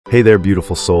Hey there,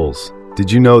 beautiful souls.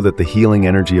 Did you know that the healing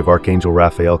energy of Archangel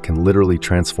Raphael can literally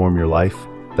transform your life?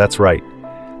 That's right.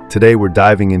 Today we're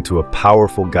diving into a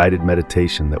powerful guided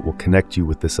meditation that will connect you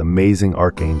with this amazing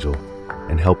archangel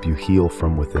and help you heal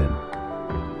from within.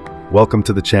 Welcome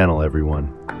to the channel,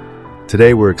 everyone.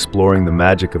 Today we're exploring the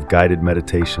magic of guided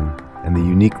meditation and the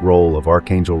unique role of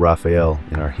Archangel Raphael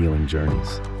in our healing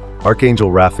journeys.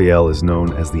 Archangel Raphael is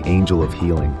known as the angel of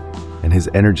healing, and his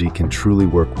energy can truly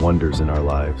work wonders in our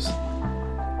lives.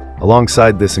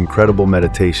 Alongside this incredible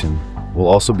meditation, we'll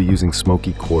also be using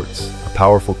Smoky Quartz, a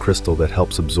powerful crystal that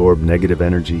helps absorb negative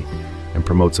energy and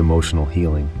promotes emotional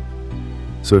healing.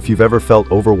 So if you've ever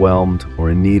felt overwhelmed or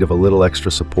in need of a little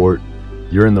extra support,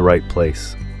 you're in the right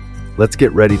place. Let's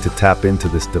get ready to tap into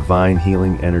this divine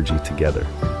healing energy together.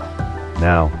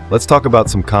 Now, let's talk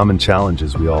about some common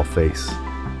challenges we all face.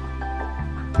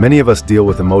 Many of us deal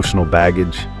with emotional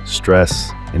baggage,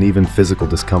 stress, and even physical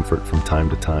discomfort from time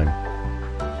to time.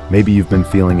 Maybe you've been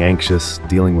feeling anxious,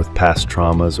 dealing with past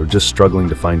traumas, or just struggling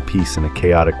to find peace in a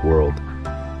chaotic world.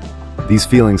 These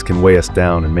feelings can weigh us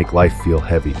down and make life feel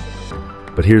heavy.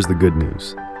 But here's the good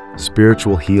news.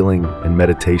 Spiritual healing and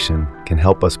meditation can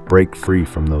help us break free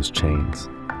from those chains.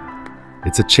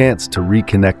 It's a chance to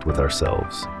reconnect with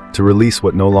ourselves, to release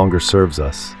what no longer serves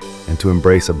us, and to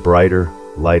embrace a brighter,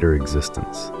 lighter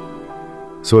existence.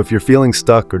 So if you're feeling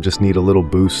stuck or just need a little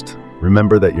boost,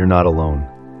 remember that you're not alone.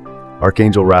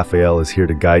 Archangel Raphael is here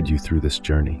to guide you through this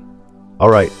journey.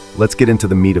 Alright, let's get into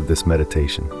the meat of this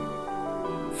meditation.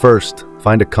 First,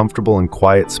 find a comfortable and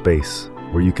quiet space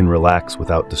where you can relax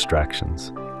without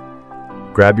distractions.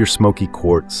 Grab your Smoky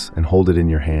Quartz and hold it in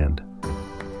your hand.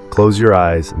 Close your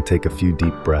eyes and take a few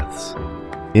deep breaths.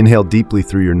 Inhale deeply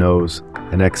through your nose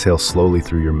and exhale slowly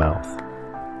through your mouth.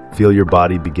 Feel your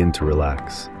body begin to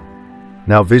relax.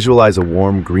 Now visualize a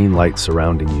warm green light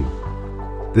surrounding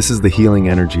you. This is the healing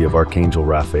energy of Archangel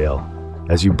Raphael.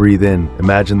 As you breathe in,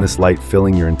 imagine this light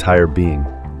filling your entire being,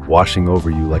 washing over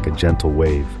you like a gentle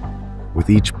wave. With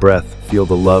each breath, feel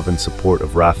the love and support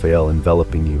of Raphael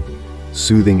enveloping you,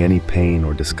 soothing any pain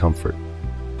or discomfort.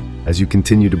 As you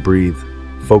continue to breathe,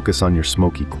 focus on your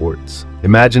Smoky Quartz.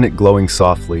 Imagine it glowing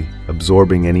softly,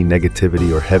 absorbing any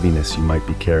negativity or heaviness you might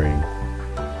be carrying.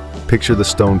 Picture the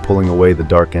stone pulling away the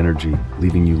dark energy,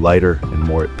 leaving you lighter and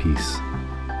more at peace.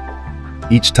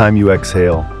 Each time you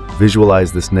exhale,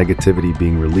 visualize this negativity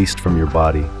being released from your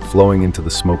body, flowing into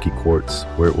the Smoky Quartz,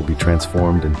 where it will be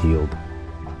transformed and healed.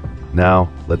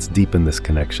 Now, let's deepen this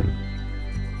connection.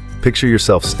 Picture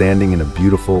yourself standing in a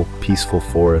beautiful, peaceful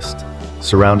forest,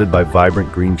 surrounded by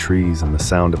vibrant green trees and the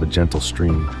sound of a gentle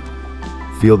stream.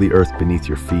 Feel the earth beneath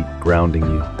your feet, grounding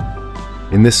you.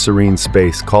 In this serene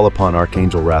space, call upon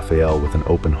Archangel Raphael with an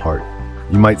open heart.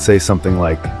 You might say something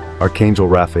like, Archangel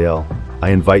Raphael,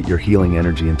 I invite your healing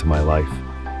energy into my life.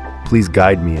 Please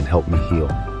guide me and help me heal.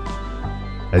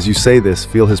 As you say this,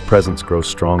 feel his presence grow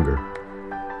stronger.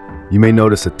 You may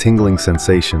notice a tingling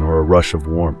sensation or a rush of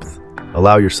warmth.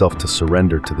 Allow yourself to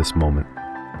surrender to this moment.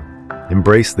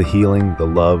 Embrace the healing, the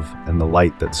love, and the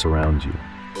light that surround you.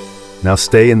 Now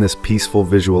stay in this peaceful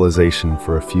visualization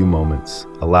for a few moments,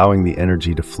 allowing the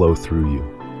energy to flow through you.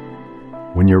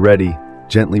 When you're ready,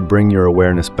 gently bring your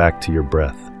awareness back to your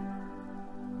breath.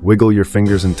 Wiggle your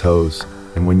fingers and toes,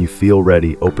 and when you feel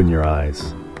ready, open your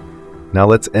eyes. Now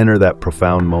let's enter that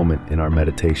profound moment in our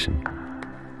meditation.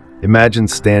 Imagine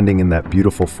standing in that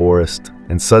beautiful forest,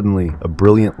 and suddenly a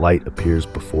brilliant light appears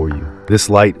before you.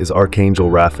 This light is Archangel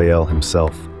Raphael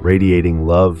himself, radiating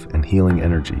love and healing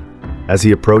energy. As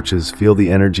he approaches, feel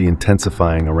the energy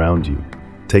intensifying around you.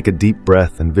 Take a deep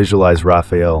breath and visualize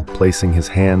Raphael placing his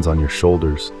hands on your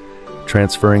shoulders,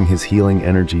 transferring his healing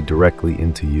energy directly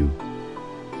into you.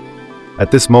 At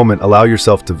this moment, allow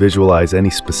yourself to visualize any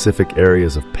specific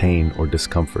areas of pain or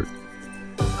discomfort.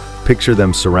 Picture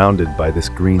them surrounded by this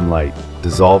green light,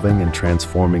 dissolving and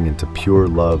transforming into pure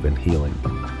love and healing.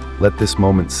 Let this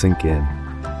moment sink in.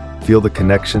 Feel the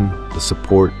connection, the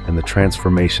support, and the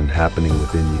transformation happening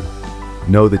within you.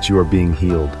 Know that you are being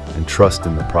healed and trust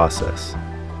in the process.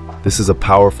 This is a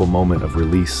powerful moment of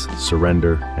release,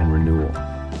 surrender, and renewal.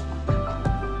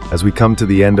 As we come to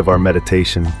the end of our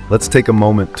meditation, let's take a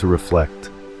moment to reflect.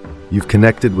 You've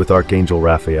connected with Archangel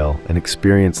Raphael and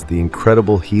experienced the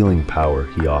incredible healing power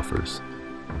he offers.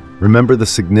 Remember the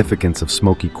significance of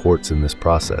Smoky Quartz in this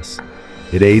process.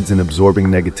 It aids in absorbing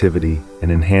negativity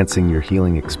and enhancing your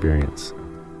healing experience.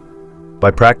 By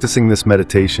practicing this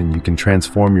meditation, you can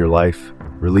transform your life,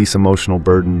 release emotional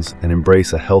burdens, and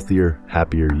embrace a healthier,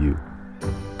 happier you.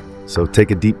 So take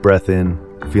a deep breath in,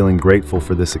 feeling grateful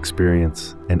for this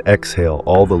experience, and exhale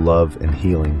all the love and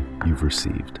healing you've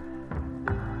received.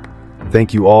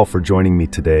 Thank you all for joining me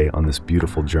today on this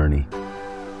beautiful journey.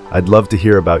 I'd love to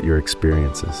hear about your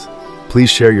experiences. Please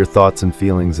share your thoughts and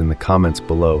feelings in the comments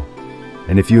below.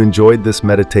 And if you enjoyed this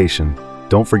meditation,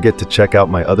 don't forget to check out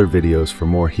my other videos for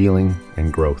more healing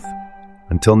and growth.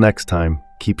 Until next time,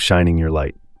 keep shining your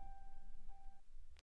light.